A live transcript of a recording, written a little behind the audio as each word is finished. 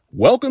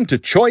Welcome to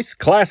Choice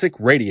Classic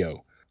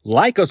Radio.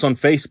 Like us on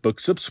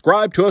Facebook,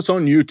 subscribe to us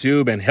on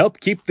YouTube, and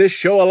help keep this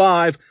show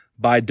alive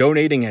by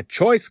donating at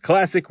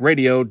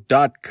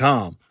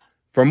choiceclassicradio.com.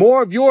 For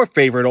more of your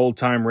favorite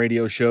old-time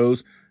radio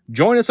shows,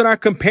 join us on our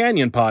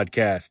companion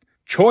podcast,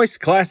 Choice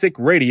Classic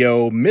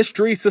Radio,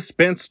 Mystery,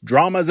 Suspense,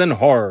 Dramas, and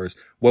Horrors,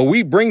 where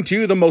we bring to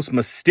you the most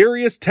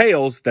mysterious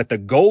tales that the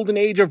golden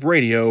age of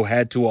radio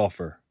had to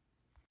offer.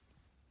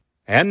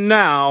 And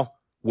now,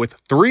 with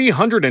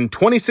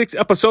 326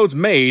 episodes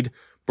made,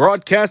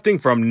 broadcasting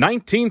from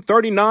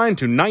 1939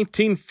 to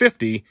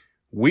 1950,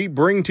 we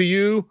bring to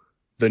you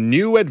The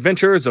New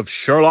Adventures of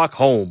Sherlock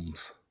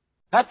Holmes.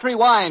 Petri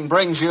Wine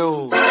brings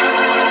you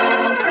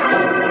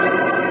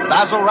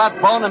Basil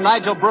Rathbone and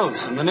Nigel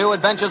Bruce in The New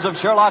Adventures of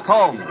Sherlock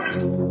Holmes.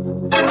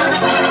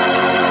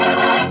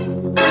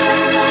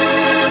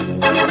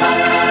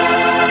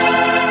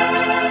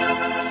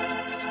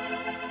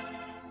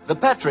 The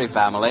Petri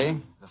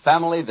family, the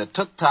family that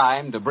took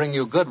time to bring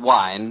you good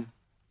wine,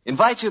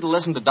 invites you to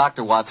listen to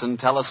Dr. Watson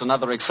tell us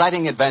another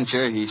exciting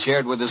adventure he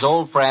shared with his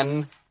old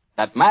friend,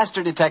 that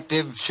master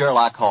detective,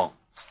 Sherlock Holmes.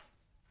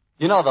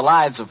 You know, the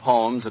lives of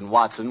Holmes and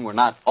Watson were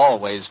not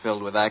always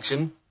filled with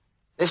action.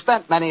 They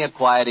spent many a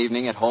quiet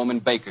evening at home in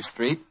Baker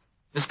Street,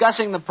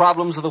 discussing the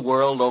problems of the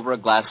world over a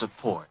glass of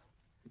port.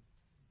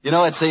 You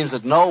know, it seems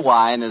that no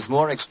wine is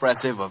more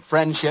expressive of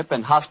friendship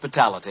and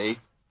hospitality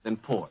than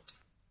port.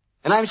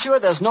 And I'm sure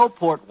there's no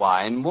port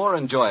wine more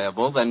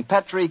enjoyable than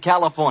Petri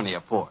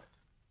California Port.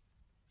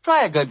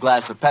 Try a good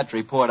glass of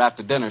Petri Port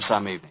after dinner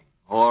some evening,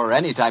 or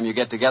any time you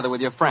get together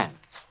with your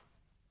friends.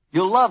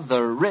 You'll love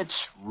the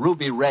rich,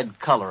 ruby red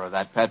color of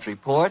that Petri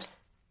Port.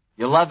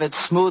 You'll love its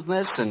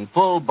smoothness and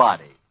full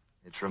body,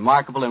 its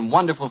remarkable and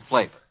wonderful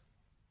flavor.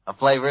 A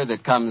flavor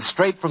that comes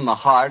straight from the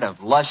heart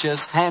of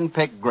luscious,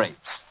 hand-picked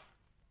grapes.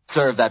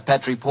 Serve that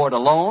Petri Port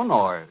alone,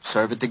 or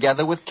serve it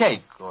together with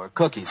cake, or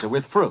cookies, or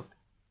with fruit.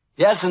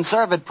 Yes, and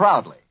serve it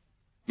proudly.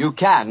 You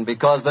can,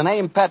 because the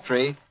name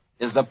Petri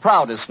is the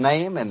proudest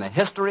name in the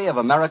history of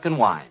American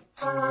wines.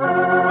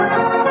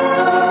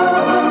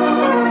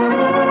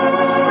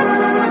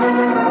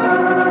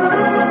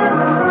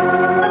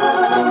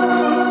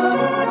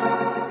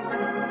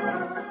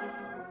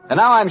 And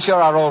now I'm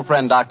sure our old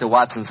friend Dr.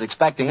 Watson's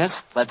expecting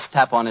us. Let's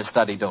tap on his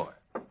study door.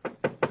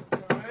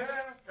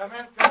 Come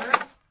in.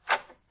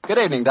 Good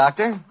evening,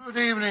 Doctor. Good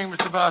evening,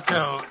 Mr.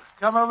 Bartell.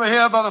 Come over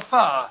here by the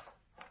fire.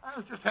 I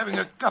was just having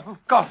a cup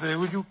of coffee.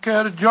 Would you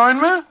care to join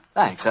me?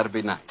 Thanks, that'd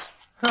be nice.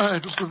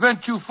 It'll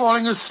prevent you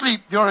falling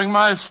asleep during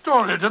my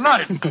story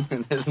tonight.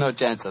 There's no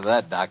chance of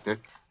that, Doctor.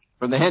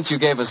 From the hints you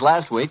gave us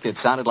last week, it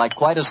sounded like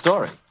quite a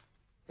story.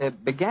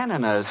 It began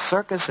in a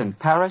circus in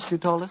Paris, you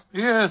told us?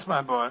 Yes,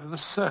 my boy, the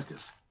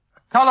circus.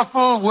 A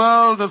colorful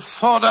world of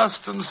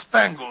sawdust and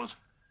spangles.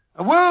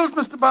 A world,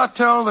 Mr.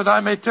 Bartell, that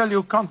I may tell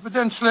you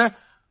confidentially,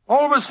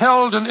 always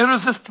held an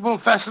irresistible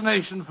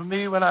fascination for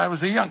me when I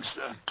was a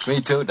youngster. Me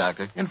too,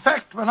 Doctor. In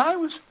fact, when I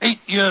was 8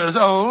 years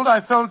old,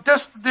 I fell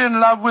desperately in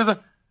love with a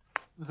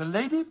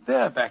lady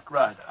bareback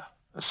rider,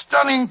 a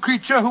stunning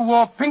creature who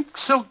wore pink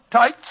silk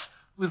tights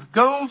with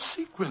gold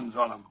sequins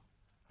on them.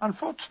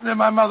 Unfortunately,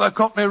 my mother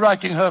caught me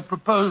writing her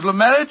proposal of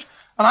marriage,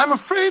 and I'm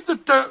afraid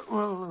that, that's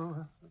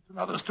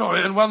another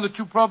story, and one that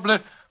you probably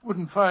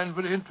wouldn't find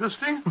very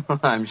interesting.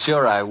 I'm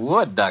sure I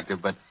would, Doctor,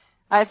 but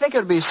I think it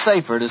would be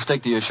safer to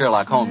stick to your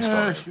Sherlock Holmes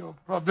story. Yes, you're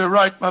probably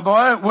right, my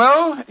boy.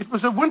 Well, it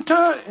was a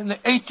winter in the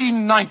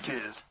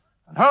 1890s,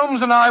 and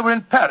Holmes and I were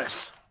in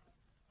Paris.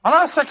 On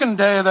our second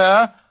day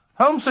there,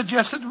 Holmes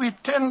suggested we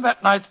attend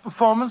that night's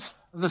performance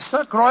of the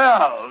Cirque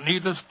Royale.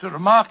 Needless to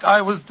remark,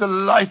 I was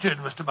delighted,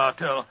 Mr.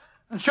 Bartell.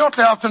 And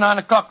shortly after 9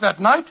 o'clock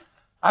that night,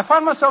 I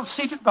found myself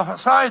seated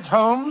beside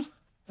Holmes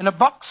in a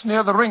box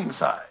near the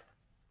ringside.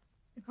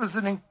 It was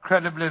an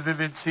incredibly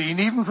vivid scene,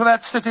 even for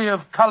that city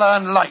of color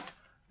and light.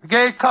 The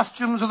gay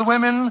costumes of the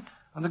women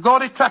and the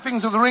gaudy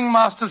trappings of the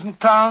ringmasters and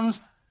clowns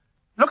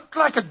looked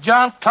like a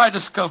giant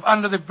kaleidoscope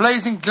under the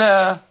blazing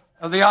glare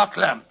of the arc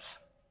lamps.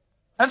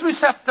 As we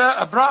sat there,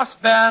 a brass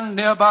band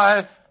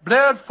nearby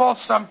blared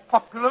forth some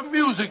popular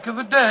music of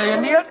the day,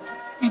 and yet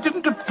he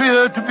didn't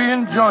appear to be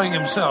enjoying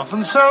himself,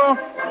 and so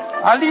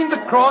I leaned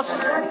across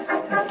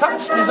and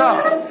touched his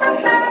arm.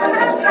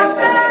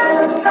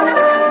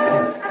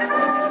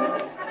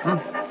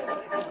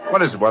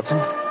 What is it, Watson?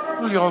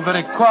 Well, you're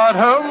very quiet,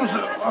 Holmes.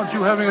 Aren't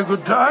you having a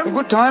good time? A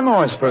good time,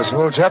 I suppose,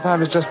 old chap. I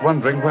was just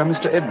wondering where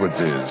Mr.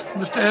 Edwards is.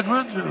 Mr.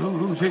 Edwards?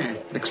 Who's he?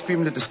 An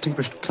extremely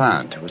distinguished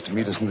client who was to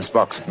meet us in this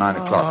box at 9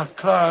 o'clock.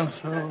 Client.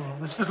 Oh,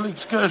 this little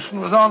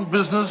excursion was on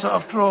business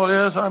after all.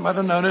 Yes, I might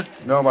have known it.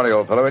 No worry,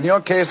 old fellow. In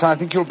your case, I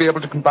think you'll be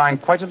able to combine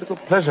quite a little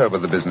pleasure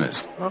with the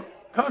business. Well,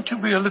 can't you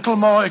be a little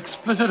more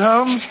explicit,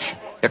 Holmes? Shh.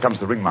 Here comes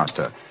the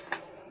ringmaster.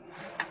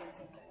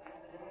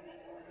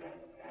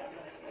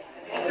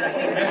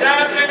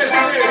 Mesdames et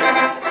messieurs,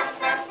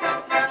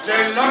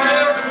 j'ai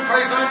l'honneur de vous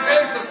présenter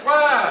ce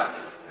soir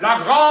la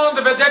grande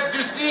vedette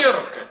du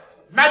cirque,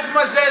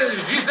 Mademoiselle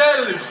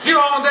Gisèle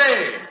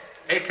Girondet,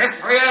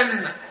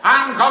 équestrienne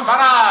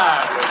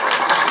incomparable.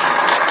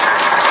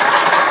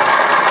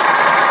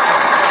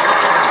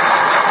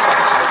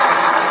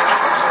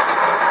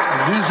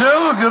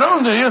 Giselle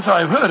Gironde, yes,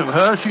 I've heard of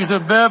her. She's a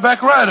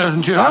bareback rider,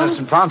 isn't she, Honest Holmes?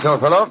 in France, old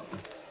fellow.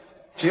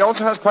 She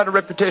also has quite a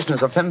reputation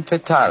as a femme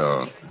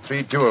fatale.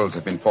 3 duels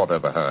have been fought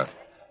over her.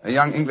 A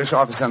young English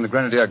officer in the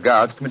Grenadier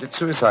Guards committed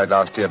suicide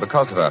last year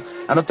because of her.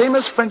 And a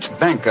famous French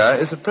banker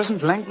is at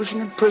present languishing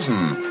in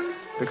prison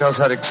because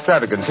her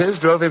extravagances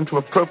drove him to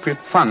appropriate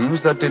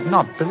funds that did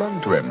not belong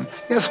to him.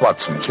 Yes,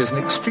 Watson, she's an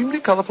extremely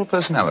colorful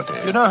personality.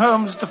 You know,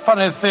 Holmes, the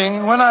funny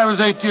thing, when I was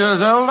 8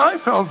 years old, I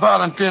fell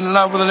violently in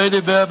love with a lady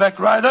bareback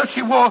rider.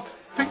 She wore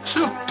pink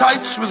silk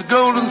tights with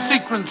golden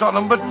sequins on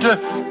them, but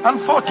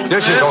unfortunately...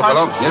 Here she is, old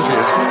fellow. Here she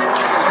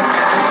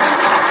is.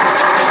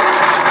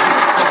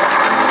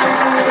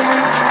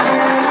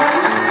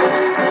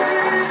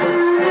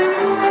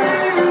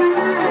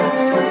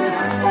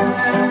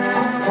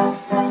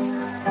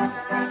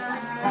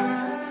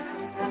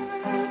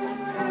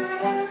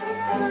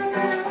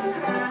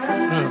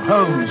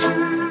 Holmes,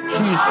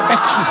 she's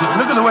exquisite.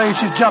 Look at the way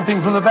she's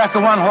jumping from the back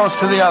of one horse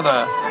to the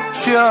other.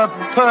 Sheer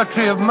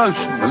poetry of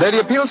motion. The lady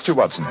appeals to you,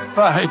 Watson.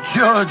 By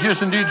George,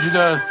 yes, indeed she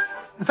does.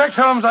 In fact,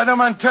 Holmes, I don't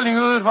mind telling you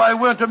that if I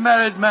weren't a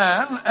married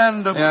man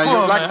and a Yeah, poor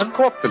you'd like man... to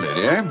court the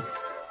lady, eh?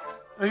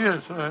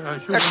 Yes, I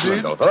should Excellent,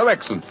 indeed. old fellow,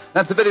 excellent.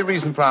 That's the very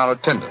reason for our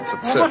attendance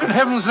at the Well, what in circus.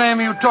 heaven's name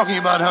are you talking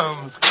about,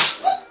 Holmes?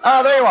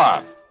 Ah, there you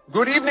are.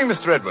 Good evening,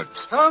 Mr.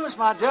 Edwards. Holmes,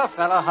 my dear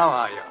fellow, how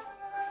are you?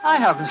 I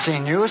haven't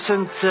seen you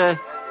since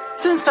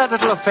that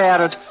little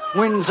affair at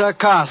Windsor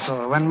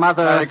Castle when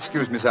Mother...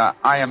 Excuse me, sir.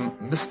 I am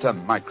Mr.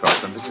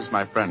 Mycroft, and this is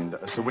my friend,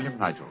 Sir William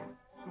Nigel.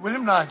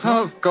 William Knight.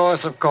 Of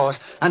course.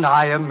 And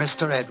I am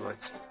Mr.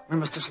 Edwards. We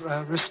must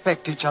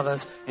respect each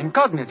other's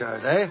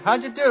incognitos, eh? How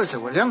do you do, Sir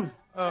William?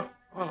 Well,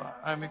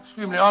 I'm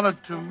extremely honored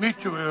to meet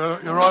you,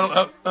 Your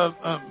Royal,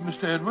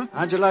 Mr. Edwards.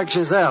 How'd you like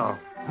Giselle?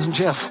 Isn't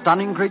she a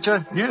stunning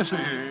creature? Yes,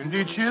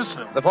 indeed she is,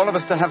 sir. The four of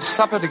us to have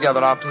supper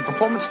together after the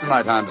performance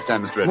tonight, I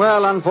understand, Mr. Edwards.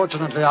 Well,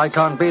 unfortunately, I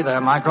can't be there,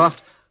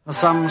 Mycroft. There's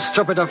some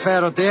stupid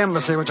affair at the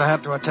embassy which I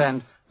have to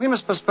attend. We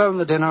must postpone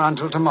the dinner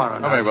until tomorrow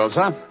night. Oh, very well,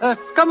 sir.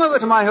 Come over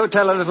to my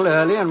hotel a little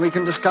early and we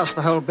can discuss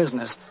the whole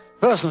business.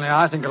 Personally,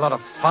 I think a lot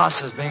of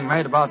fuss is being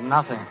made about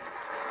nothing.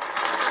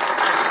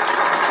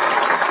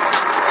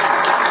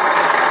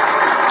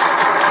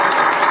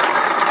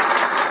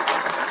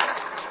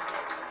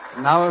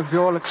 Now, if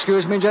you'll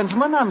excuse me,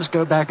 gentlemen, I must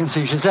go back and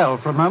see Giselle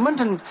for a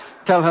moment and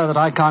tell her that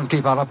I can't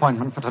keep our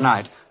appointment for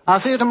tonight. I'll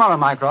see you tomorrow,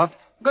 Mycroft.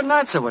 Good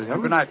night, Sir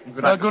William. Good night.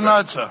 Good night, Good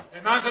night, sir.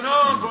 Et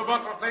maintenant, pour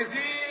votre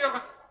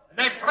plaisir,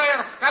 les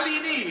frères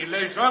Salini,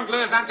 les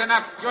jongleurs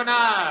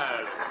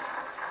internationaux.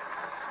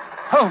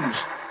 Holmes,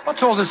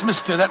 what's all this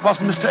mystery? That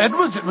wasn't Mr.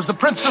 Edwards. It was the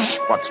Prince of...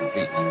 Watson,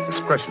 please.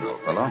 Discretion,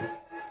 old fellow.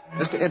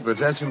 Mr.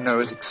 Edwards, as you know,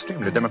 is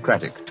extremely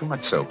democratic. Too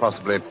much so,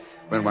 possibly,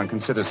 when one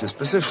considers his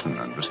position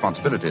and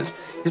responsibilities.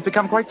 He's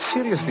become quite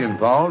seriously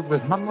involved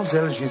with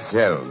Mademoiselle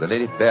Giselle, the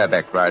lady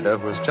bareback rider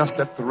who has just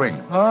left the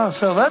ring. Oh,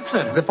 so that's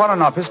it. The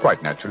Foreign Office,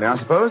 quite naturally, I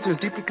suppose, is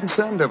deeply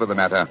concerned over the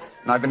matter,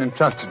 and I've been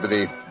entrusted with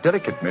the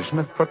delicate mission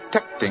of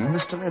protecting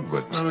Mr.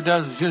 Edwards. Oh,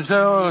 does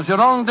Giselle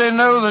Gironde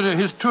know that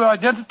his true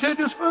identity,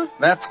 do you suppose?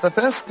 That's the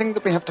first thing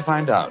that we have to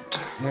find out.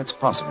 It's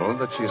possible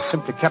that she is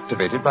simply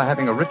captivated by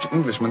having a rich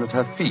Englishman at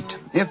her feet.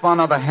 If, on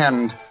the other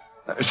hand,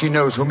 she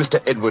knows who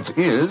Mr. Edwards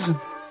is,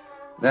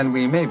 then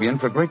we may be in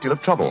for a great deal of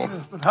trouble.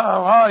 Yes, but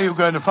how are you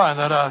going to find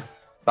that out?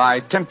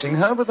 By tempting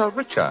her with a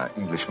richer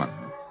Englishman.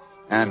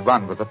 And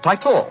one with a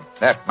title.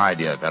 That, my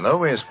dear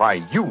fellow, is why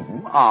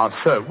you are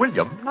Sir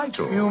William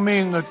Nigel. You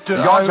mean that...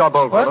 Your job,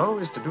 old What? fellow,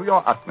 is to do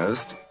your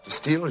utmost to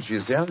steal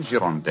Giselle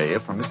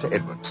Gironde from Mr.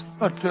 Edwards.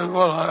 But,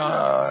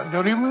 I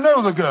don't even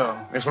know the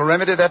girl. We shall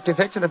remedy that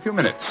defect in a few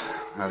minutes.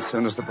 As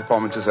soon as the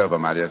performance is over,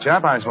 my dear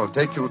chap, I shall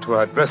take you to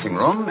her dressing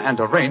room and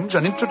arrange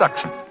an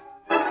introduction.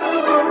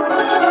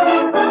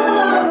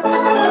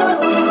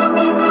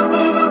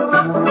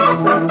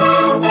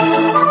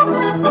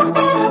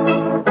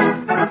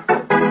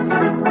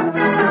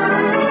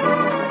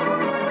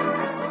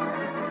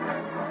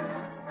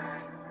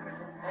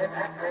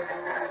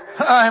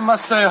 I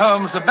must say,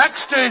 Holmes, the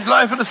backstage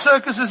life at a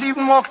circus is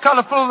even more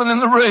colorful than in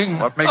the ring.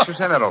 What makes you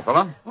say that, old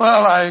fellow?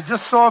 Well, I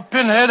just saw a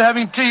pinhead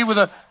having tea with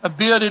a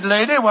bearded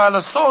lady while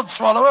a sword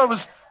swallower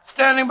was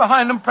standing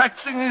behind him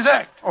practicing his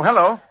act. Oh,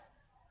 hello.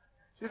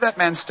 See that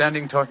man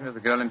standing talking to the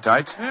girl in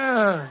tights?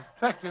 Yeah,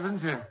 attractive,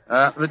 isn't she?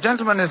 The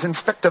gentleman is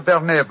Inspector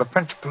Vernet of the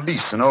French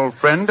police, an old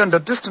friend and a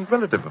distant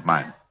relative of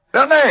mine.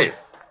 Vernet,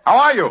 how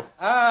are you?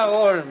 Ah,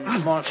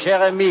 Holmes, mon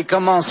cher ami,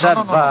 comment ça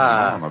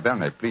va? No,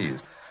 Vernet, please.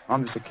 On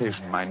this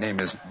occasion, my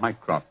name is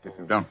Mycroft, if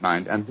you don't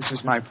mind, and this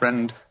is my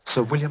friend,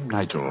 Sir William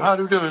Nigel. How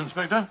do you do,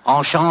 Inspector?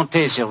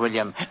 Enchanté, Sir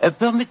William.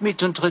 Permit me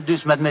to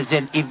introduce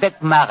Mademoiselle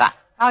Yvette Marat.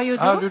 How you do?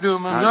 How do you do,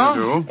 How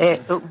Mademoiselle? do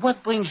you do?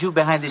 What brings you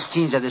behind the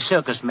scenes at the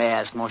circus, may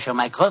I ask, Monsieur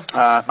Mycroft?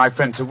 My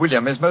friend Sir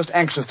William is most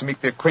anxious to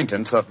make the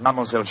acquaintance of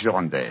Mademoiselle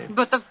Gironde.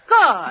 But of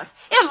course,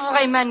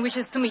 every man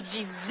wishes to meet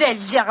Giselle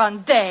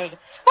Gironde.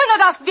 Why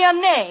not ask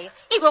Vernet?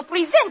 He will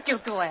present you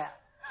to her.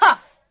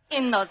 Ha! He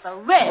knows her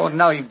well. Oh,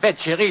 now, Yvette,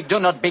 chérie, do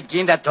not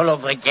begin that all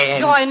over again.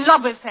 You're in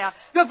love with her.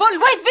 You've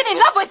always been in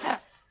love with her.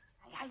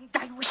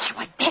 I wish you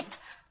were dead.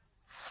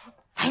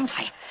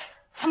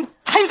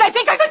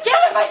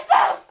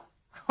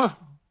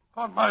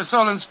 On my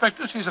soul,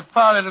 Inspector, she's a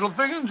fiery little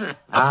thing, isn't she?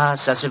 Ah,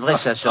 ça c'est vrai,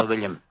 ça, Sir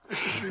William.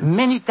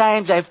 Many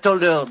times I've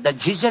told her that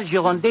Giselle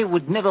Girondet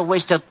would never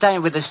waste her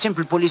time with a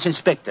simple police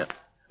inspector.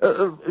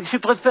 She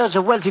prefers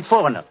a wealthy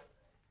foreigner.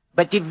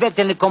 But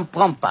Yvette ne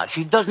comprend pas.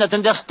 She does not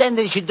understand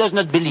and she does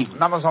not believe.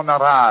 Mademoiselle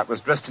Nara was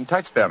dressed in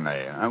tights,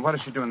 Bernet. What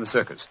does she do in the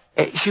circus?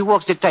 She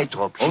walks the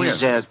tightrope.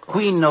 She's yes,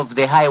 queen of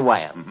the high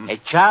wire. Mm-hmm. A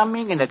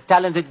charming and a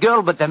talented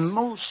girl, but a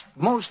most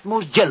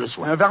jealous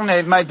one.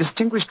 Bernet, my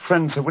distinguished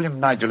friend Sir William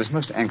Nigel is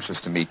most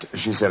anxious to meet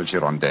Giselle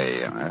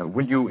Girondet.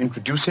 Will you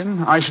introduce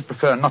him? I should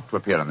prefer not to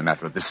appear on the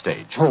matter at this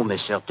stage. Oh, mais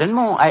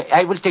certainement.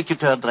 I will take you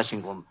to her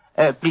dressing room.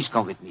 Please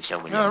come with me, Sir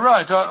William. Yeah,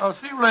 right. I'll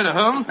see you later,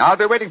 Holmes. I'll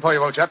be waiting for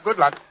you, old chap. Good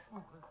luck.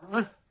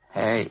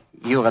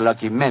 You're a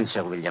lucky man,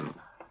 Sir William.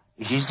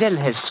 Giselle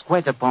has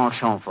quite a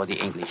penchant for the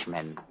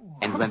Englishmen.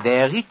 And when they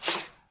are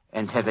rich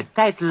and have a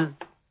title,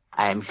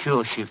 I am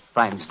sure she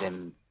finds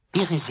them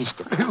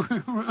irresistible.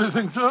 You really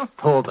think so?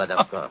 Oh, but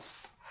of course.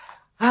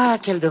 Ah,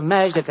 quel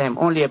dommage that I am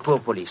only a poor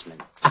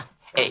policeman.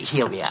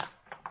 Here we are.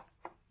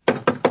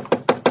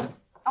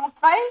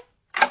 Entrez?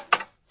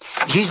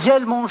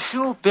 Giselle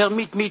Monchou,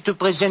 permit me to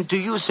present to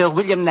you Sir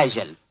William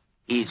Nigel.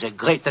 He's a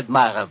great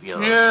admirer of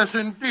yours. Yes,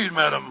 indeed,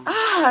 madam.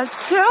 Ah,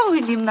 Sir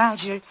William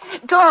Nigel.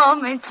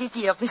 Come and sit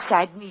here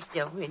beside me,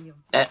 Sir William.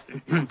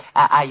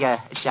 I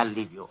shall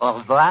leave you. Au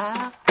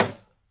revoir.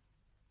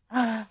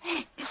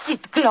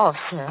 Sit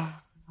closer.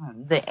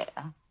 There.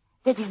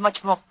 That is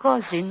much more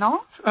cozy,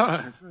 no? Oh,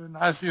 it's very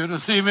nice of you to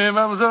see me,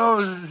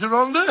 Mademoiselle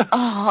Gironde.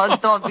 Oh,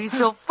 don't be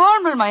so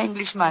formal, my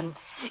Englishman.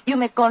 You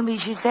may call me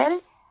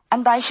Giselle,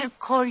 and I shall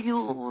call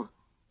you...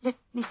 Let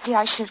me see,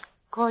 I shall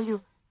call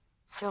you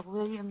Sir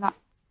William...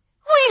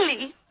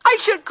 Willie! I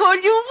shall call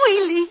you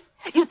Willie.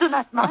 You do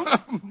not mind?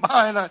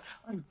 Mine,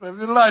 I'm very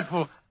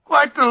delightful.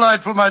 Quite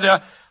delightful, my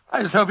dear.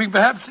 I was hoping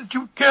perhaps that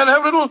you care to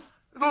have a little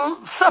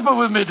supper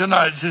with me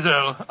tonight,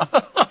 Giselle.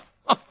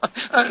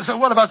 So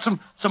what about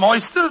some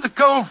oysters, a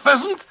cold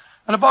pheasant,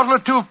 and a bottle or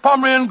two of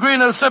Pomeranian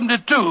Green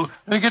 72?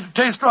 You get to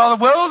taste rather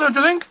well, don't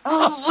you think?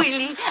 Oh,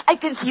 Willie, I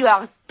can see you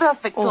are a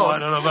perfect host. I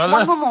don't know about One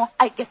that. moment,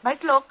 I get my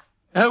cloak.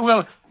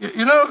 Well,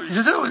 you know,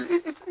 Giselle,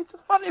 it's a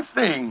funny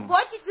thing.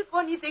 What is the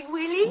funny thing,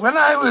 Willie? When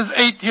I was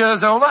 8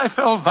 years old, I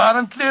fell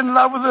violently in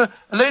love with a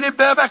lady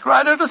bareback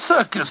rider at a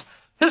circus.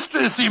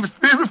 History seems to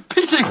be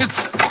repeating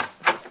itself.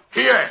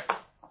 Here.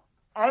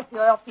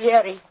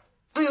 Alfieri,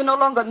 do you no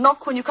longer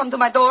knock when you come to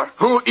my door?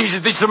 Who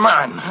is this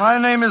man? My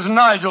name is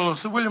Nigel,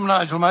 Sir William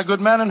Nigel, my good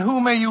man, and who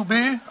may you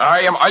be?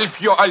 I am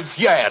Alfio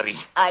Alfieri.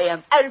 I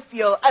am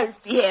Alfio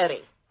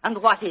Alfieri. And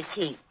what is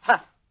he?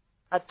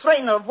 A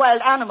trainer of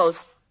wild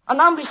animals. An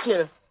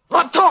imbecile.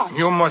 Va-t'en!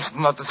 You must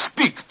not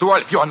speak to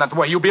Alfio in that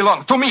way. You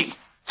belong to me.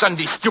 Send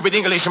this stupid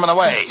Englishman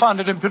away.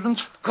 Founded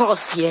impudence.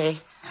 Grossier.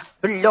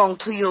 Belong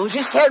to you.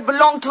 Giselle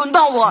belong to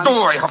no one. Do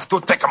I have to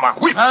take my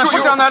whip to Put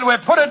you? down that way.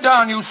 Put it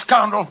down, you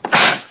scoundrel.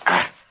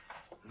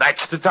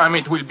 Next time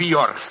it will be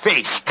your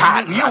face,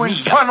 Carla. You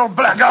infernal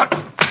blackguard.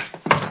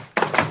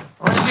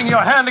 Raising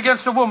your hand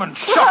against a woman.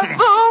 Shocking.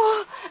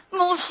 Bravo!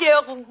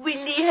 Monsieur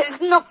Willie has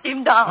knocked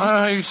him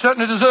down. He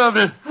certainly deserved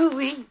it.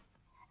 Oui.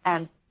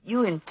 And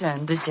you in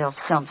turn deserve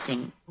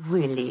something,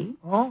 Willie.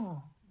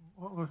 Oh,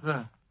 what was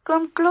that?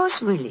 Come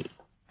close, Willie,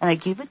 and I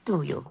give it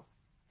to you.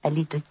 A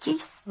little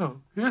kiss. Oh,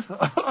 yes.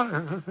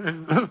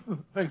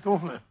 Thanks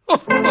awfully. Oh,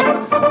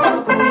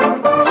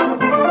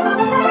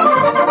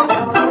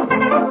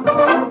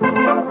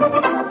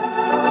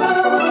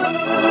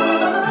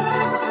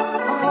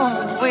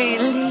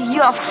 Willie,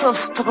 you are so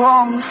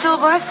strong, so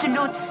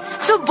resolute,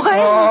 so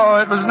brave. Oh,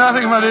 it was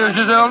nothing, my dear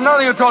Giselle.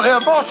 Nothing at all. Here,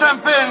 more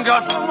champagne,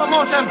 Gus.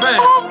 More champagne.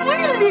 Oh,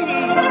 Willie!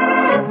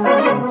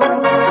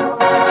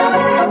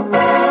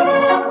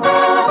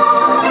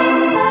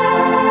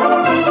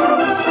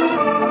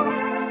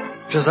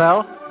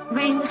 Giselle,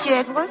 Oui, Monsieur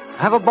Edwards?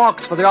 have a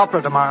box for the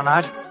opera tomorrow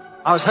night.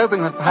 I was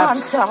hoping that I'm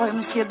perhaps... sorry,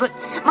 Monsieur, but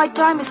my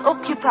time is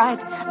occupied.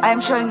 I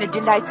am showing the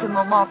delights of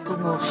moment to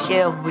mon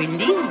cher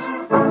Willie.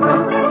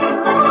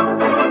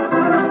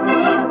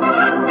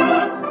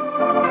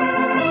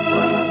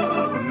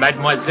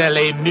 Mademoiselle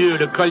aime mieux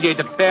le collier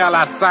de perles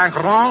à 5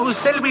 rangs ou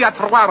celui à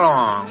 3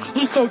 rangs?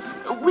 He says,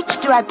 which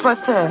do I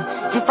prefer,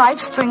 the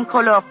 5-string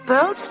color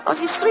pearls or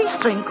the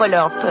 3-string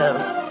color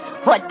pearls?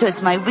 What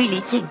does my Willie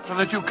think? So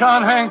that you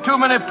can't hang too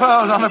many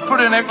pearls on a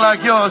pretty neck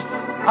like yours.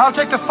 I'll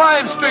take the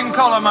 5-string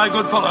collar, my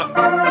good fellow.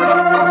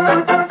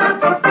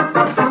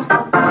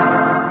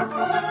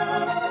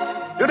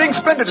 You're doing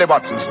splendidly,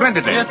 Watson,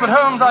 splendidly. Yes, but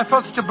Holmes, I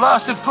felt such a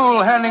blasted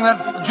fool handing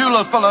that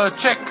jeweler fellow a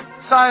check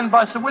signed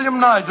by Sir William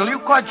Nigel. Are you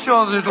quite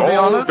sure that it'll be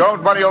honored?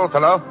 Don't worry, old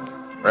fellow.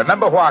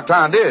 Remember who our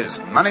client is.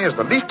 Money is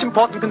the least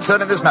important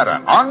concern in this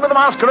matter. On with the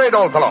masquerade,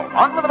 old fellow.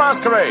 On with the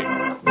masquerade.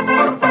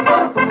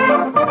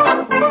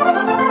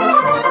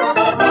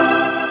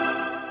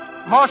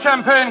 More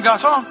champagne,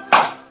 garçon.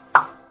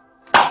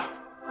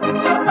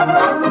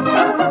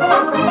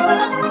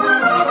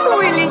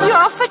 Willie, you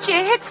are such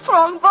a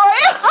headstrong boy.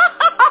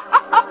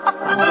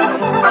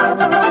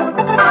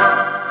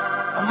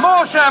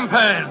 More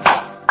champagne.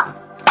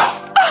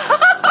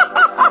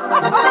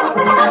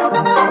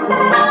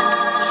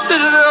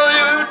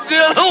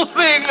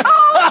 thing.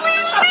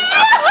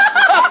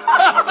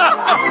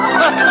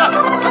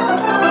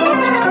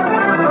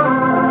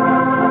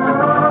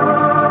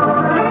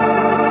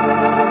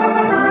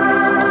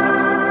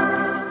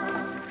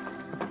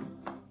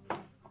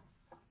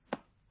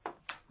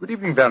 Good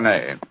evening,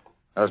 Vernet.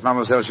 Has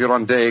Mademoiselle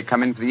Girondet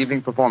come in for the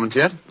evening performance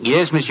yet?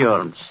 Yes, Monsieur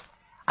Holmes.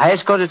 I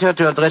escorted her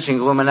to her dressing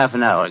room half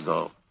an hour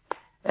ago.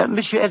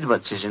 Monsieur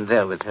Edwards is in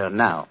there with her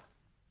now.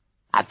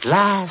 At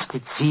last,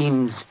 it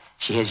seems,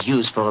 she has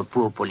used for a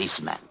poor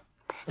policeman.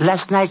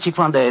 Last night, she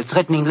found a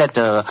threatening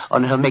letter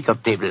on her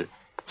makeup table.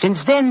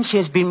 Since then, she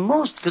has been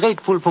most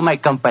grateful for my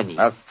company.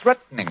 A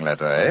threatening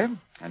letter, eh?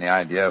 Any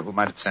idea who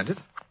might have sent it?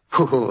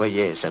 Oh,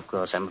 yes, of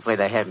course. I'm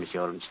afraid I have, Monsieur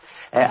Holmes.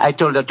 I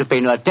told her to pay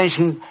no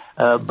attention.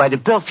 By the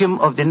perfume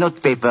of the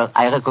notepaper,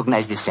 I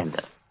recognized the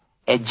sender.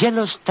 A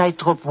jealous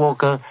tightrope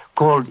walker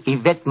called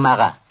Yvette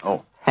Marat.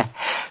 Oh.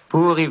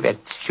 Poor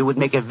Yvette. She would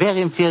make a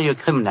very inferior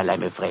criminal,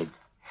 I'm afraid.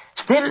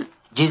 Still,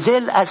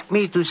 Giselle asked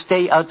me to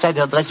stay outside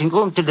her dressing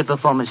room till the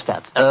performance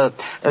starts.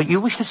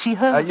 You wish to see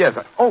her? Yes.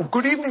 Oh,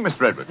 good evening,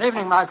 Mr. Edwards.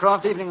 Evening,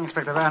 Mycroft. Evening,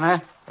 Inspector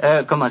Werner.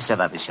 Comment ça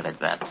va, Monsieur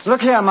Edwards?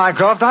 Look here,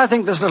 Mycroft. I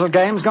think this little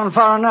game's gone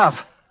far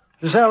enough.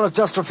 Giselle has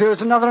just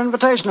refused another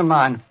invitation of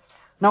mine.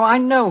 Now, I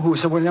know who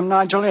Sir William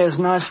Nigel is,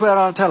 and I swear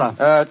I'll tell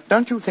her.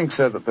 Don't you think,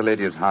 sir, that the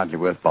lady is hardly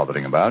worth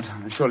bothering about?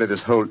 Surely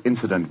this whole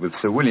incident with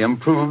Sir William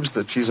proves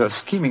that she's a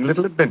scheming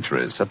little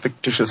adventuress. A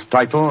fictitious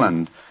title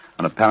and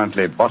an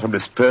apparently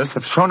bottomless purse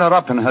have shown her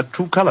up in her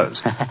true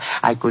colors.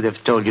 I could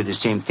have told you the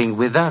same thing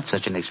without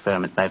such an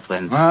experiment, my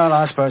friend. Well,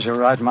 I suppose you're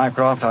right,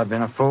 Mycroft. I've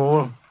been a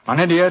fool. An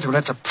idiot who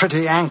lets a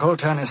pretty ankle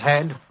turn his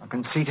head. A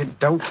conceited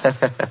dope.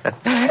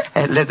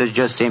 Let us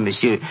just say,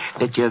 monsieur,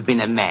 that you have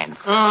been a man.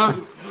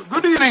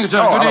 Good evening, sir.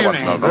 Oh, good hello,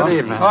 evening. Watson. Good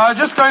evening.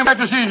 Just going back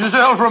to see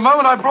Giselle for a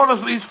moment, I brought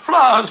us these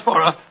flowers for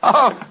her.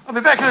 I'll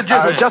be back in a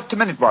jiffy. Just a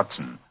minute,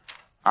 Watson.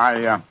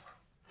 I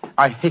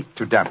hate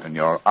to dampen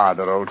your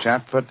ardor, old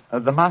chap, but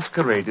the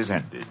masquerade is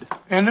ended.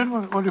 Ended?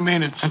 What do you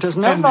mean it's It is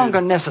no ended?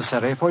 longer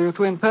necessary for you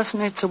to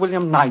impersonate Sir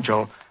William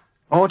Nigel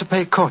or to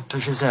pay court to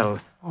Giselle.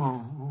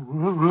 Oh,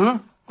 really?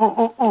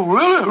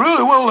 Really?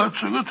 Really? Well,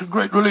 that's a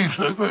great relief,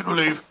 sir. Great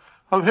relief.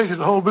 I've hated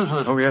the whole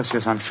business. Oh,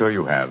 yes, I'm sure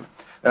you have.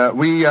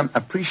 We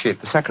appreciate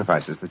the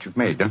sacrifices that you've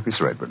made, don't we,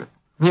 Sir Edward?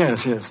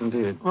 Yes,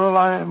 indeed. Well,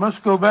 I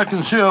must go back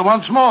and see her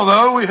once more,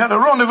 though. We had a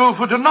rendezvous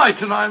for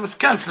tonight, and I must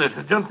cancel it.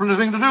 A gentlemanly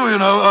thing to do, you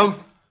know.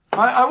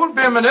 I won't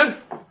be a minute.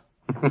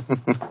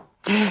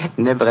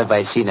 Never have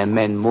I seen a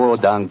man more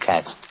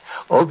downcast.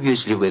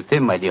 Obviously, with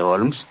him, my dear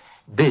Holmes,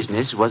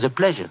 business was a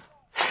pleasure.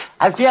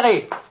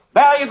 Alfieri,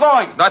 where are you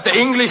going? That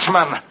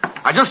Englishman.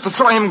 I just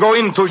saw him go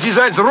into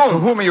Giselle's room. To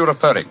whom are you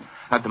referring?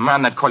 That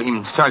man that called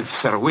himself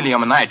Sir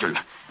William Nigel.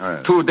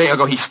 2 days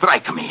ago he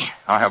struck me.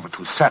 I have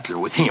to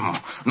settle with him.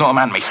 No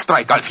man may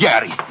strike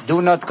Alfieri.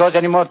 Do not cause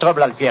any more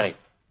trouble, Alfieri.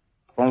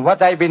 From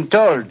what I've been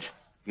told,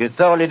 you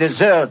thoroughly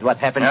deserved what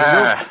happened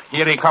to you.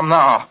 Here he come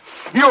now.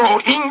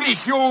 You,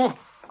 English, you.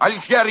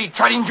 Alfieri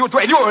challenge you to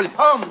a duel.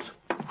 Holmes!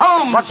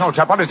 What's old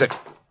chap? What is it?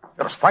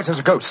 You're as white as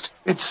a ghost.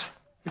 It's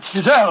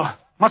Giselle.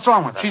 What's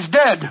wrong with her? She's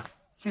dead.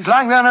 She's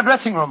lying there in her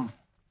dressing room.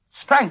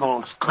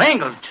 Strangled.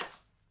 Strangled?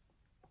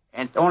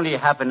 And only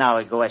half an hour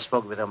ago I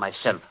spoke with her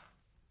myself.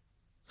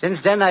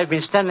 Since then I've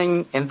been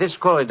standing in this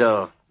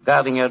corridor,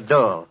 guarding her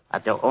door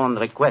at her own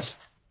request.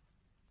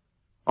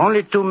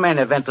 Only 2 men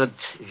have entered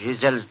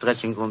Giselle's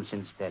dressing room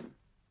since then.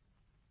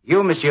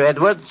 You, Monsieur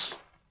Edwards,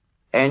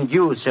 and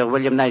you, Sir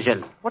William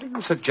Nigel. What are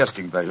you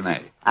suggesting,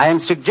 Vernet? I am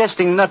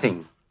suggesting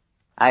nothing.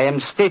 I am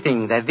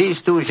stating that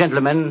these 2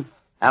 gentlemen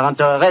are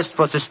under arrest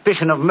for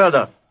suspicion of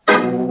murder.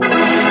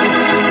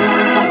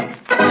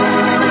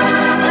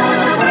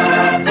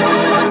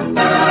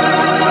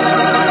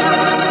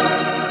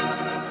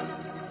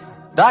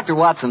 Dr.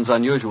 Watson's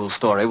unusual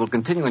story will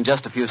continue in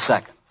just a few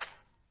seconds.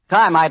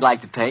 Time I'd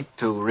like to take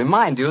to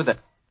remind you that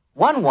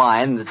one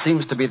wine that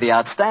seems to be the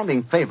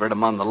outstanding favorite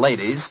among the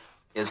ladies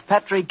is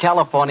Petri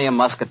California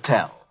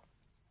Muscatel.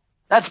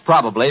 That's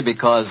probably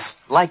because,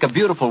 like a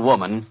beautiful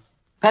woman,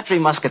 Petri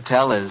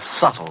Muscatel is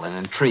subtle and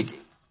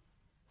intriguing.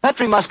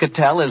 Petri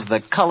Muscatel is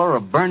the color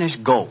of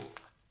burnished gold.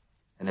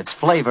 And its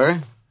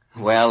flavor,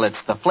 well,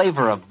 it's the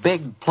flavor of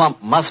big,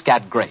 plump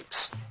Muscat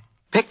grapes,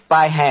 picked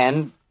by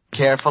hand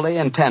carefully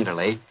and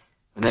tenderly,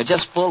 and they're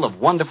just full of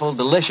wonderful,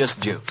 delicious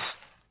juice.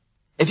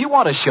 If you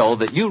want to show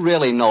that you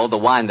really know the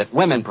wine that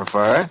women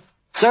prefer,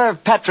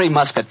 serve Petri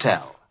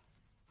Muscatel.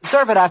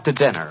 Serve it after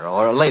dinner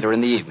or later in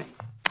the evening.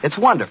 It's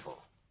wonderful.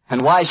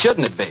 And why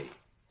shouldn't it be?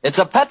 It's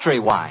a Petri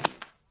wine.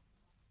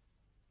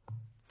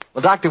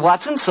 Well, Dr.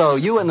 Watson, so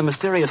you and the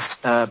mysterious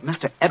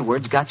Mr.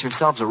 Edwards got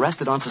yourselves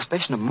arrested on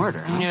suspicion of murder,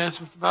 huh? Yes,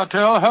 Mr.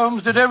 Bartell.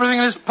 Holmes did everything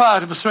in his power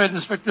to persuade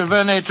Inspector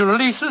Vernet to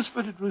release us,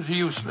 but it was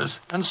useless.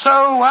 And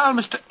so, while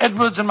Mr.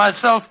 Edwards and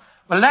myself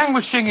were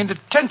languishing in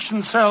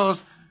detention cells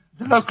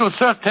at the local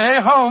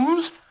Sûreté,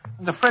 Holmes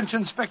and the French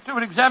inspector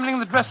were examining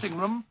the dressing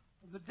room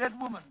of the dead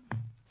woman.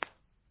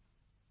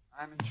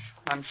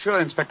 I'm sure,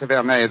 Inspector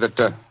Vernet,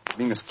 that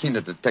being as keen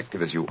a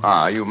detective as you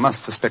are, you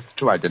must suspect the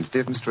true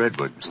identity of Mr.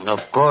 Edwards.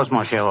 Of course,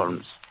 Monsieur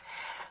Holmes.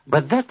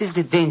 But that is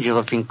the danger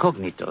of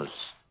incognitos.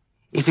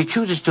 If he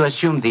chooses to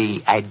assume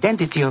the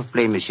identity of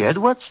plain Monsieur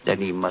Edwards, then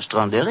he must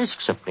run the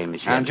risks of plain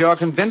Monsieur And you're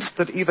convinced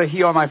that either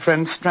he or my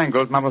friend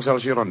strangled Mademoiselle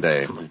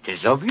Girondet? It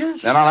is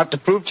obvious. Then I'll have to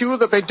prove to you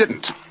that they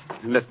didn't.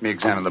 Let me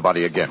examine the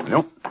body again, will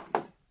you?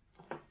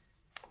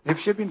 If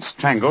she had been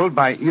strangled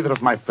by either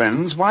of my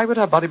friends, why would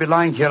her body be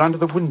lying here under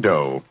the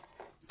window?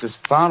 It's as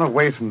far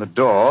away from the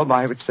door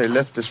by which they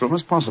left this room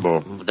as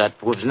possible. That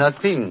proves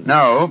nothing.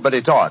 No, but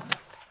it's odd.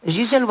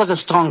 Giselle was a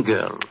strong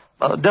girl.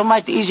 There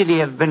might easily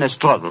have been a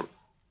struggle.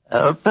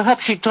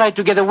 Perhaps she tried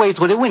to get away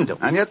through the window.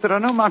 And yet there are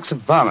no marks of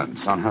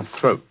violence on her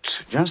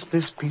throat. Just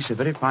this piece of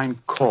very fine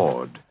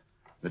cord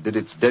that did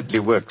its deadly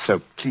work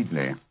so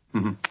cleanly.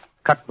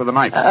 Cut with a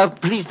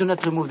knife. Please do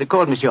not remove the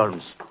cord, Monsieur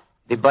Holmes.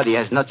 The body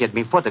has not yet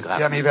been photographed.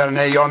 Jeremy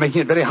Vernet, you're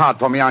making it very hard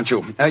for me, aren't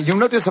you? You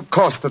notice, of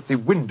course, that the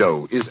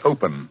window is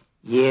open.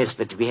 Yes,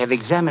 but we have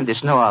examined the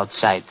snow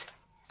outside.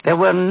 There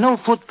were no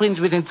footprints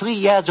within 3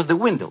 yards of the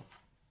window.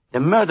 The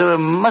murderer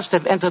must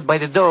have entered by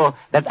the door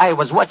that I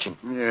was watching.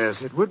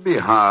 Yes, it would be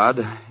hard,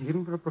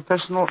 even for a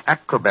professional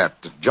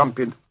acrobat to jump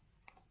in.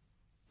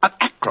 An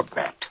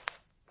acrobat?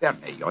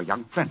 Vernet, your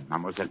young friend,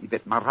 Mademoiselle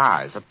Yvette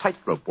Marat, is a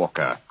tightrope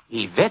walker.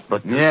 Yvette,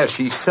 but... Yes,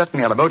 she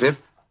certainly had a motive.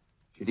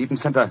 She'd even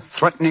sent a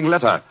threatening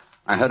letter.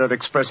 I heard her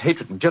express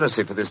hatred and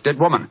jealousy for this dead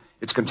woman.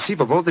 It's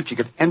conceivable that she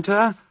could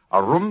enter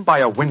a room by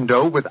a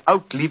window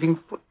without leaving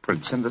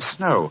footprints in the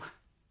snow.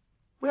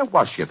 Where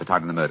was she at the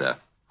time of the murder?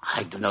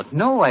 I do not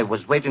know. I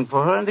was waiting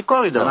for her in the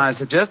corridor. Then I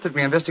suggest that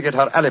we investigate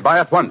her alibi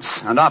at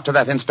once. And after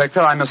that, Inspector,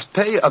 I must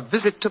pay a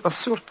visit to the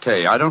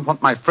Sûreté. I don't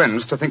want my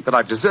friends to think that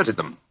I've deserted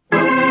them.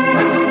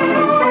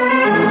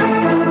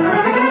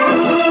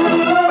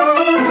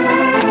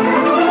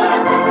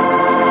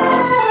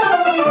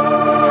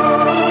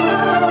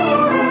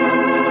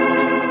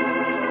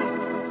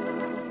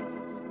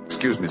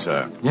 Excuse me,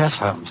 sir. Yes,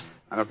 Holmes.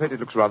 I'm afraid it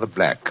looks rather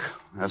black.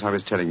 As I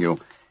was telling you,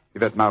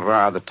 Yvette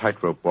Marat, the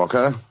tightrope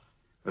walker,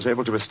 was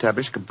able to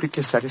establish a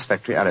completely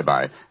satisfactory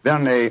alibi.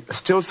 Vernet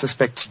still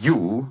suspects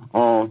you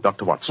or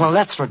Dr. Watson. Well,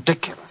 that's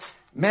ridiculous.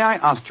 May I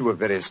ask you a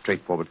very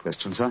straightforward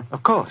question, sir?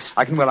 Of course.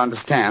 I can well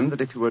understand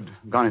that if you had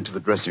gone into the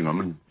dressing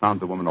room and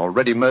found the woman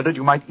already murdered,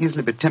 you might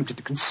easily be tempted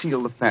to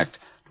conceal the fact,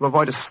 to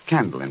avoid a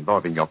scandal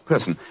involving your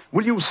person.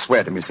 Will you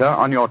swear to me, sir,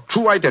 on your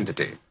true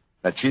identity,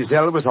 that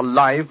Giselle was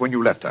alive when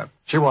you left her?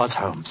 She was,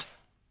 Holmes.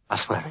 I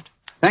swear it.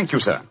 Thank you,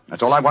 sir.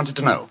 That's all I wanted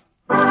to know.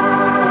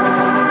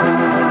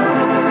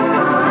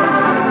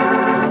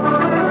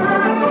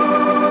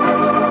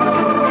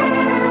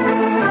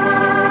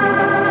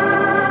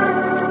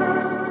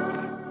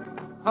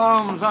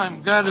 Holmes,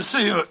 I'm glad to see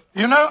you.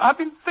 You know, I've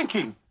been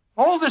thinking.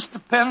 All this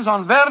depends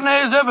on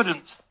Vernet's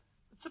evidence.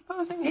 But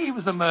supposing he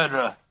was the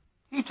murderer.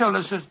 He told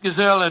us that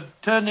Giselle had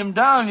turned him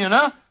down, you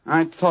know.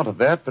 I'd thought of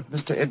that, but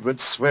Mr.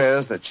 Edwards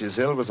swears that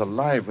Giselle was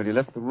alive when he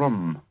left the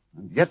room.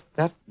 And yet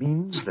that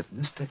means that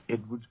Mr.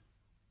 Edwards...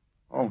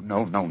 Oh,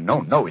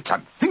 no. It's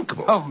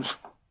unthinkable. Holmes,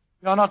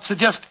 you're not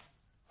suggesting.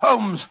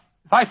 Holmes,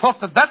 if I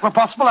thought that were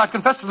possible, I'd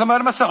confess to the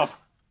murder myself.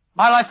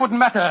 My life wouldn't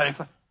matter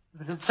if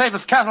it'd save a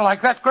scandal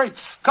like that. Great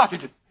Scott,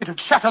 it'd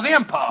shatter the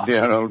empire.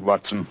 Dear old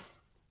Watson,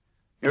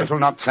 you shall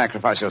not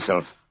sacrifice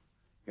yourself.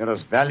 You're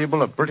as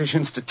valuable a British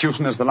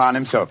institution as the Lion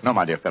himself. No,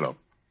 my dear fellow.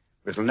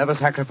 We shall never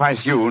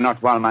sacrifice you,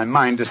 not while my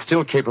mind is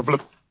still capable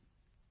of...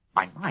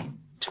 My mind?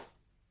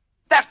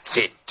 That's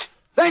it.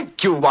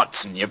 Thank you,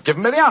 Watson. You've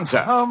given me the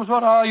answer. Holmes,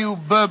 what are you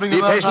burbling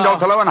about now? Be patient, old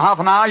fellow. In half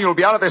an hour, you'll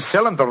be out of this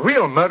cell, and the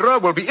real murderer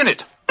will be in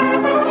it.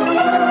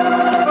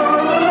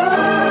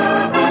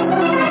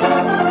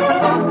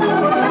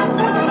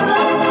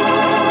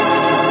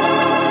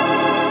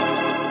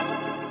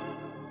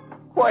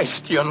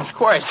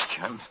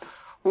 Questions.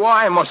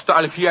 Why must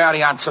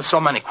Alfieri answer so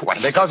many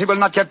questions? Because he will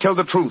not yet tell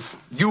the truth.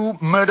 You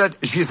murdered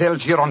Giselle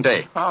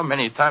Girondet. How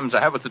many times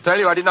I have to tell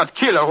you I did not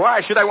kill her?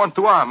 Why should I want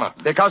to harm her?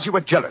 Because you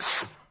were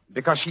jealous.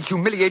 Because she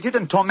humiliated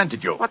and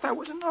tormented you. But I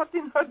was not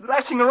in her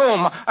dressing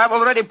room. I've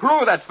already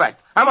proved that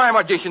fact. Am I a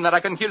magician that I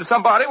can kill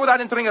somebody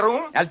without entering a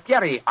room?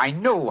 Alfieri, I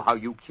know how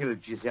you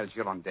killed Giselle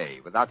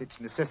Girondet without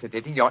its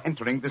necessitating your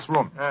entering this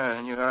room.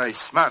 You are a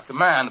smart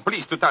man.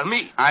 Please to tell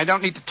me. I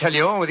don't need to tell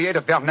you. With the aid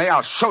of Vernet,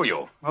 I'll show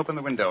you. Open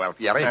the window,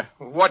 Alfieri.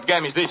 What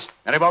game is this?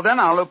 Very well, then.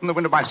 I'll open the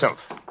window myself.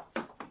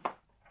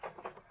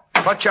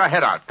 Put your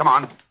head out. Come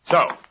on.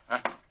 So.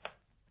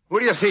 Who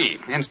do you see?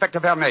 Inspector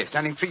Vernet,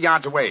 standing 3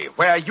 yards away,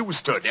 where you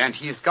stood, and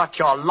he's got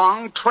your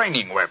long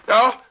training whip.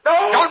 No!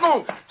 Don't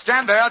move!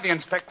 Stand there. The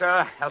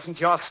inspector hasn't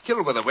your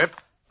skill with a whip,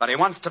 but he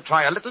wants to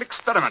try a little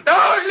experiment.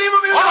 No, leave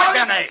him alone! All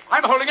right, Vernet.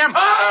 I'm holding him.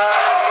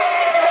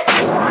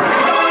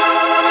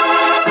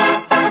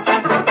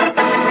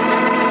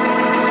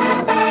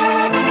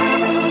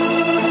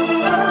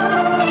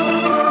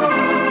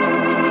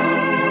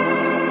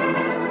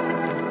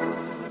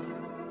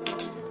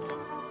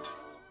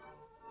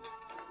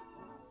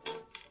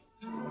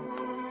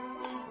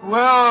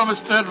 Well,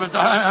 Mr. Edwards,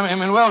 I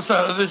mean, well,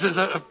 sir, this is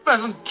a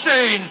pleasant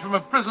change from a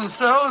prison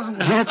cell,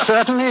 isn't it? It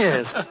certainly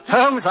is.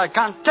 Holmes, I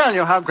can't tell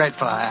you how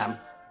grateful I am.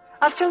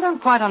 I still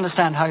don't quite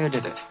understand how you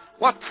did it.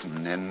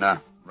 Watson, in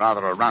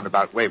rather a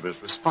roundabout way,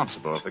 was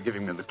responsible for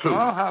giving me the clue.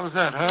 Oh, how was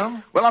that,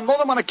 Holmes? Well, on more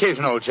than one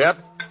occasion, old chap,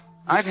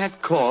 I've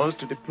had cause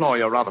to deplore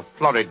your rather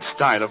florid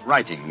style of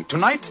writing.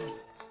 Tonight,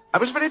 I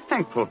was very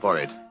thankful for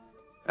it.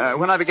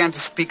 When I began to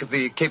speak of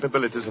the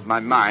capabilities of my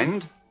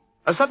mind,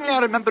 suddenly I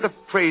remembered a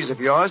phrase of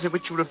yours in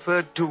which you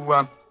referred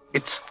to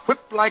its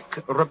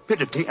whip-like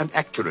rapidity and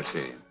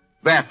accuracy.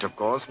 That, of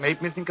course,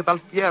 made me think of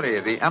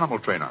Alfieri, the animal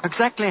trainer.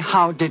 Exactly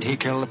how did he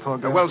kill the poor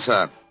girl? Well,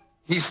 sir,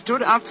 he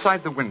stood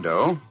outside the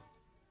window,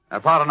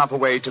 far enough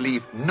away to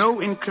leave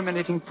no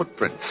incriminating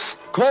footprints.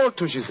 Called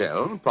to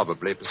Giselle,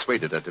 probably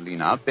persuaded her to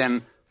lean out,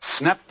 then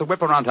snapped the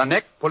whip around her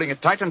neck, pulling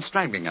it tight and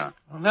strangling her.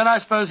 And then I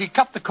suppose he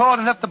cut the cord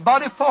and let the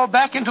body fall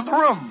back into the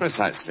room.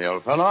 Precisely,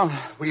 old fellow.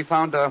 We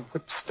found a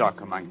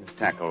whipstock among his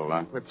tackle,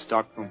 a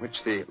whipstock from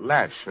which the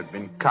lash had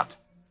been cut.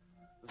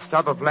 The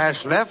stub of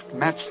lash left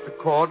matched the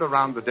cord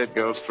around the dead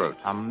girl's throat.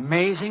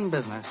 Amazing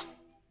business.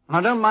 And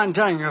I don't mind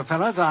telling you,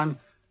 fellas, I'm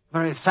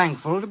very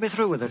thankful to be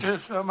through with it.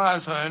 Yes, so am I,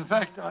 sir. In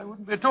fact, I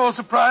wouldn't be at all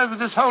surprised if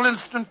this whole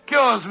incident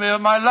cures me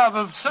of my love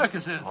of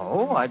circuses.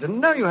 Oh, I didn't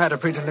know you had a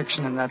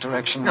predilection in that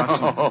direction,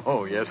 Watson.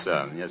 Oh, yes,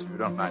 sir. Yes, if you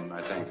don't mind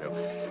my saying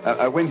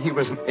so. When he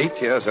was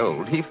 8 years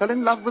old, he fell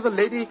in love with a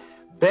lady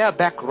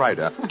bareback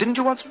rider. Didn't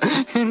you, Watson?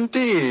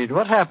 Indeed.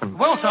 What happened?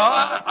 Well, sir,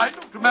 I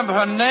don't remember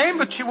her name,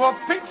 but she wore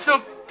pink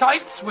silk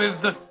tights with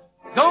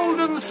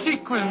golden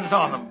sequins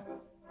on them.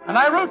 And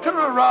I wrote her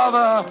a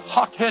rather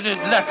hot-headed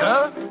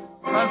letter.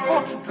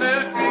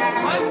 Unfortunately,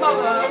 my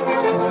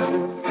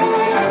mother...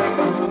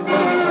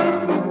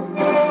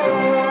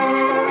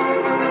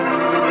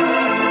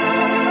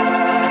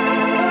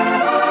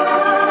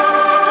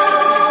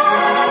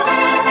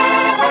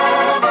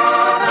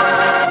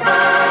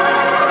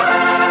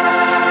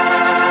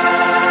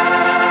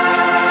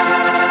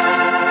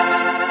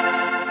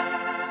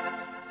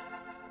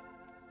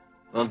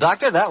 Well,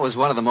 Doctor, that was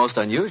one of the most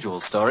unusual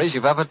stories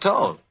you've ever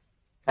told.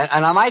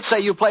 And I might say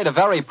you played a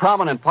very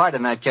prominent part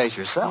in that case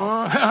yourself. Oh,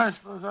 I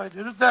suppose I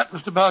did it. That,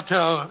 Mr.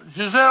 Bartell.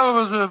 Giselle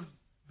was a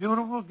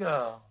beautiful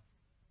girl.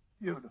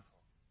 Beautiful.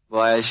 Boy,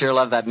 I sure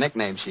love that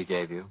nickname she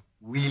gave you.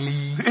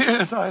 Wheelie.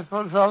 Yes, I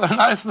thought it rather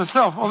nice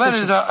myself. Well, that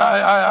is,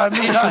 I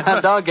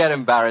mean... Don't get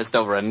embarrassed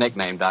over a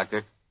nickname,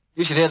 Doctor.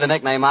 You should hear the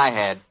nickname I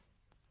had.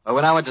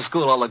 When I went to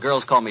school, all the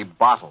girls called me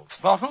Bottles.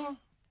 Bottles?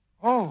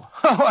 Oh,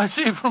 I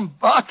see, from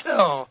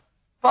Bartell.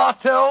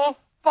 Bartell.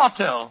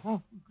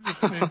 Oh,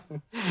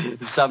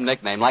 some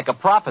nickname, like a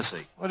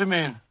prophecy. What do you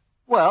mean?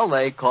 Well,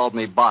 they called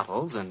me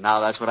Bottles, and now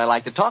that's what I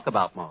like to talk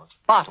about most.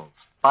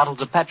 Bottles.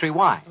 Bottles of Petri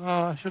wine. Oh,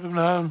 I should have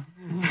known.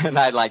 And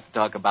I'd like to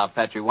talk about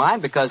Petri wine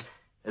because,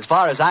 as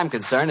far as I'm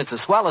concerned, it's the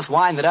swellest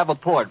wine that ever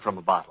poured from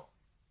a bottle.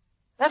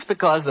 That's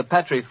because the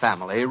Petri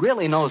family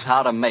really knows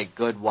how to make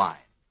good wine.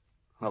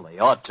 Well, they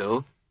ought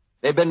to.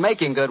 They've been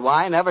making good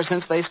wine ever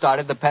since they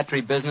started the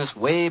Petri business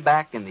way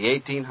back in the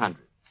 1800s.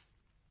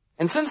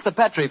 And since the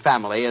Petri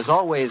family has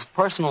always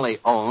personally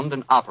owned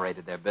and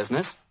operated their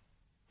business,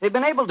 they've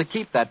been able to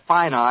keep that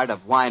fine art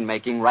of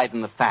winemaking right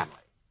in the family,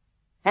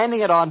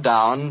 handing it on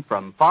down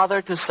from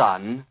father to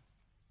son,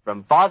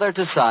 from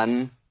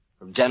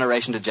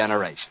generation to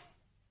generation.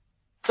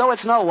 So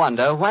it's no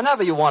wonder,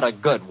 whenever you want a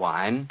good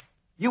wine,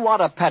 you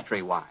want a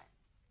Petri wine,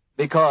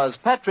 because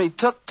Petri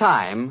took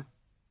time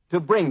to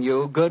bring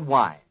you good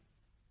wine.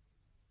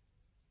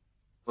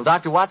 Well,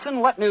 Dr. Watson,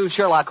 what new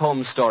Sherlock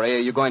Holmes story are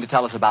you going to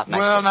tell us about next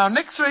week? Well, now,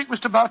 next week,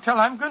 Mr. Bartell,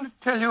 I'm going to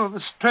tell you of a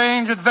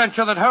strange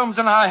adventure that Holmes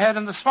and I had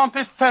in the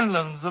swampy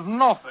fenlands of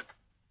Norfolk.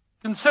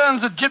 It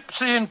concerns a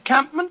gypsy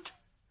encampment,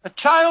 a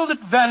child that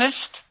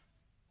vanished,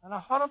 and a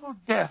horrible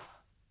death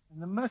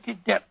in the murky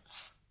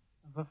depths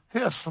of a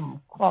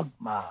fearsome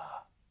quagmire.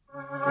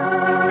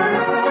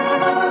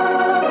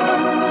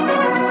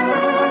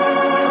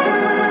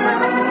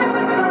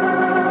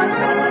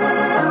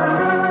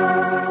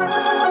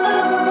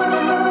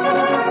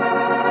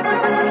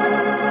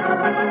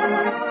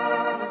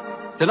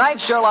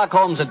 Tonight's Sherlock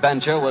Holmes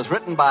adventure was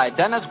written by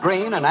Dennis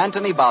Green and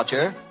Anthony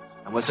Boucher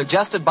and was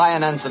suggested by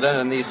an incident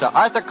in the Sir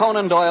Arthur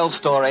Conan Doyle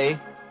story,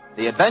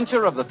 The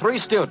Adventure of the Three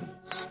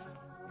Students.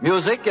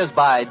 Music is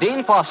by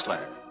Dean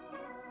Fostler.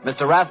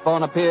 Mr.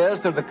 Rathbone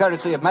appears through the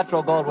courtesy of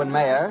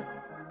Metro-Goldwyn-Mayer,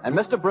 and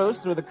Mr. Bruce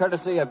through the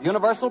courtesy of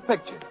Universal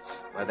Pictures,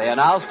 where they are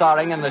now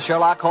starring in the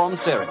Sherlock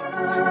Holmes series.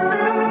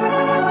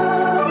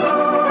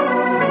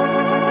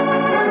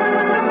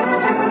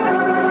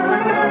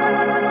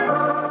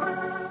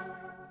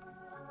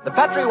 The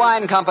Petri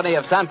Wine Company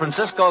of San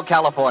Francisco,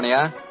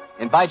 California,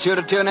 invites you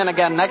to tune in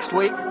again next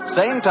week,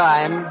 same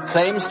time,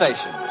 same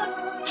station.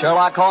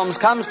 Sherlock Holmes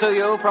comes to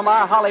you from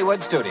our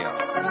Hollywood studios.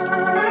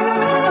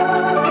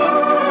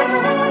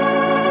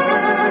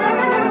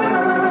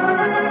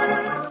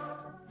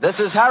 This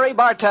is Harry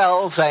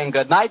Bartell saying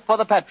goodnight for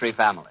the Petri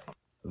family.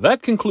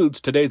 That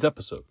concludes today's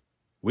episode.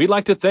 We'd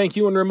like to thank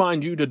you and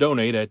remind you to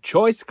donate at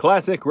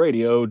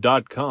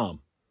choiceclassicradio.com.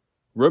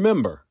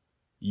 Remember,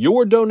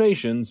 your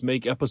donations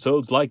make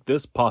episodes like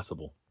this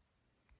possible.